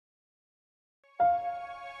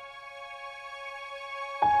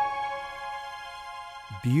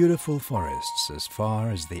beautiful forests as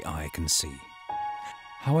far as the eye can see.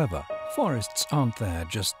 However, forests aren't there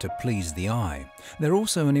just to please the eye. They're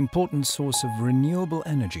also an important source of renewable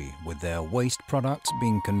energy, with their waste products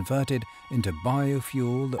being converted into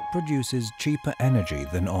biofuel that produces cheaper energy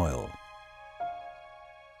than oil.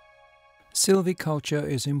 Silviculture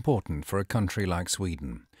is important for a country like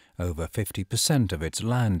Sweden. Over 50% of its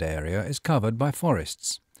land area is covered by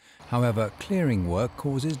forests. However, clearing work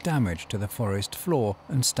causes damage to the forest floor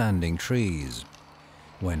and standing trees.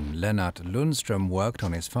 When Lennart Lundström worked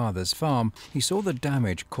on his father's farm, he saw the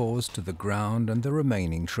damage caused to the ground and the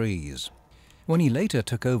remaining trees. When he later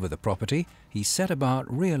took over the property, he set about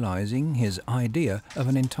realizing his idea of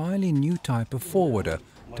an entirely new type of forwarder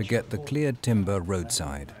to get the cleared timber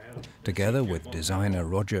roadside. Together with designer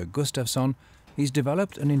Roger Gustafsson, he's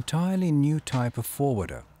developed an entirely new type of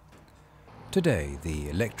forwarder. Today, the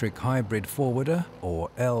electric hybrid forwarder, or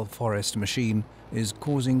Forrest-machine, is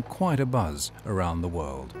causing quite a buzz around the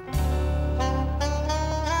world.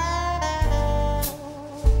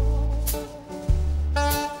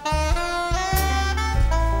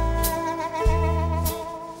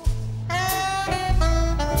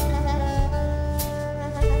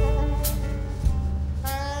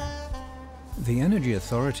 The energy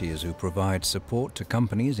authorities who provide support to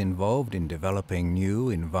companies involved in developing new,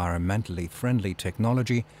 environmentally friendly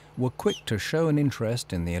technology were quick to show an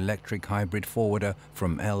interest in the electric hybrid forwarder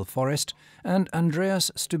from Forrest, and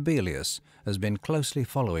Andreas Stubelius has been closely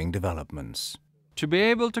following developments. To be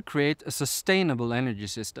able to create a sustainable energy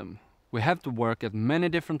system, we have to work at many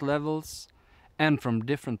different levels and from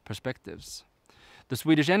different perspectives. The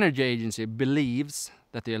Swedish Energy Agency believes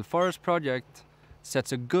that the Forrest project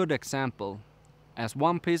sets a good example as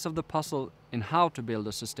one piece of the puzzle in how to build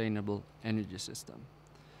a sustainable energy system.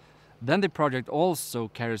 Then the project also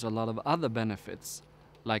carries a lot of other benefits,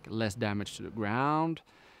 like less damage to the ground,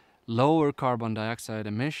 lower carbon dioxide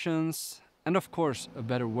emissions, and of course a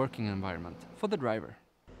better working environment for the driver.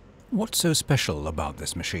 What's so special about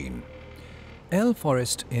this machine?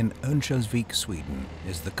 Forrest in Örnsköldsvik, Sweden,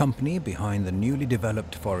 is the company behind the newly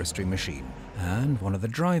developed forestry machine, and one of the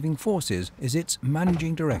driving forces is its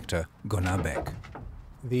managing director, Gunnar Beck.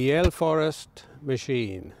 The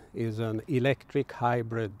Forrest-machine is an electric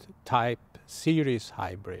hybrid type series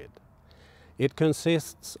hybrid. It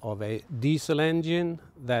consists of a diesel engine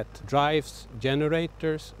that drives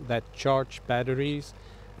generators that charge batteries,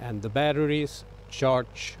 and the batteries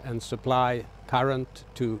charge and supply current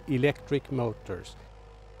to electric motors.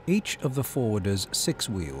 Each of the forwarder's 6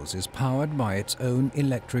 wheels is powered by its own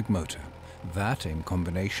electric motor. That, in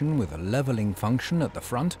combination with a leveling function at the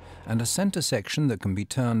front and a center section that can be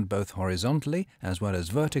turned both horizontally as well as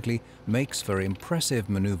vertically, makes for impressive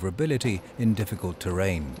maneuverability in difficult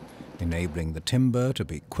terrain, enabling the timber to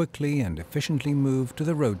be quickly and efficiently moved to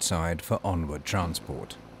the roadside for onward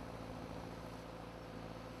transport.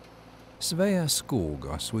 Sveaskog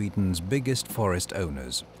are Sweden's biggest forest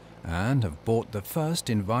owners and have bought the first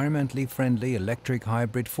environmentally friendly electric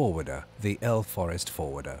hybrid forwarder, the Forrest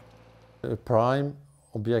forwarder. The prime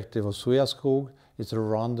objective of Sveaskog is to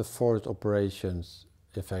run the forest operations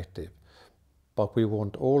effective, but we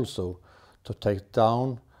want also to take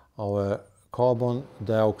down our carbon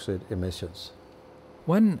dioxide emissions.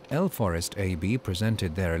 When Forrest AB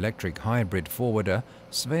presented their electric hybrid forwarder,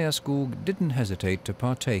 Sveaskog didn't hesitate to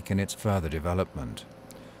partake in its further development.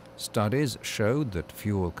 Studies showed that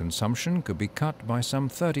fuel consumption could be cut by some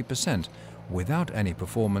 30% without any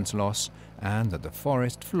performance loss, and that the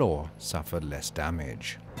forest floor suffered less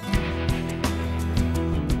damage.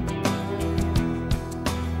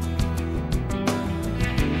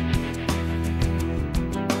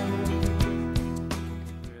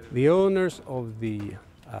 The owners of the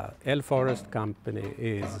Forrest company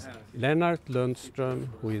is Lennart Lundström,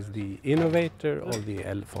 who is the innovator of the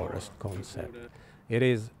Forrest concept. It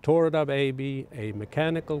is Torda AB, a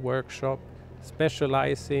mechanical workshop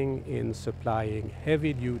specializing in supplying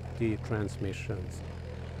heavy-duty transmissions.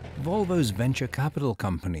 Volvo's venture capital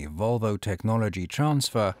company, Volvo Technology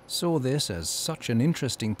Transfer, saw this as such an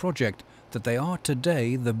interesting project that they are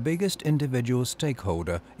today the biggest individual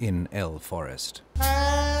stakeholder in Forrest.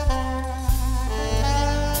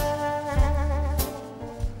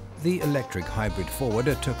 The electric hybrid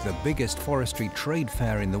forwarder took the biggest forestry trade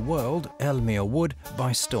fair in the world, Elmia Wood,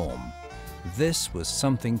 by storm. This was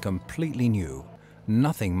something completely new.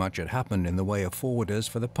 Nothing much had happened in the way of forwarders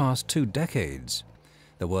for the past 2 decades.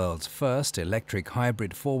 The world's first electric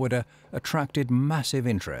hybrid forwarder attracted massive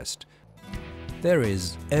interest. There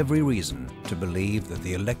is every reason to believe that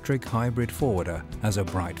the electric hybrid forwarder has a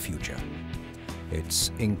bright future.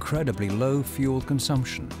 Its incredibly low fuel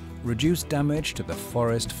consumption, reduced damage to the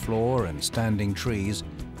forest floor and standing trees,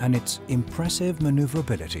 and its impressive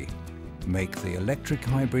maneuverability make the electric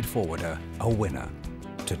hybrid forwarder a winner,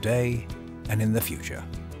 today and in the future.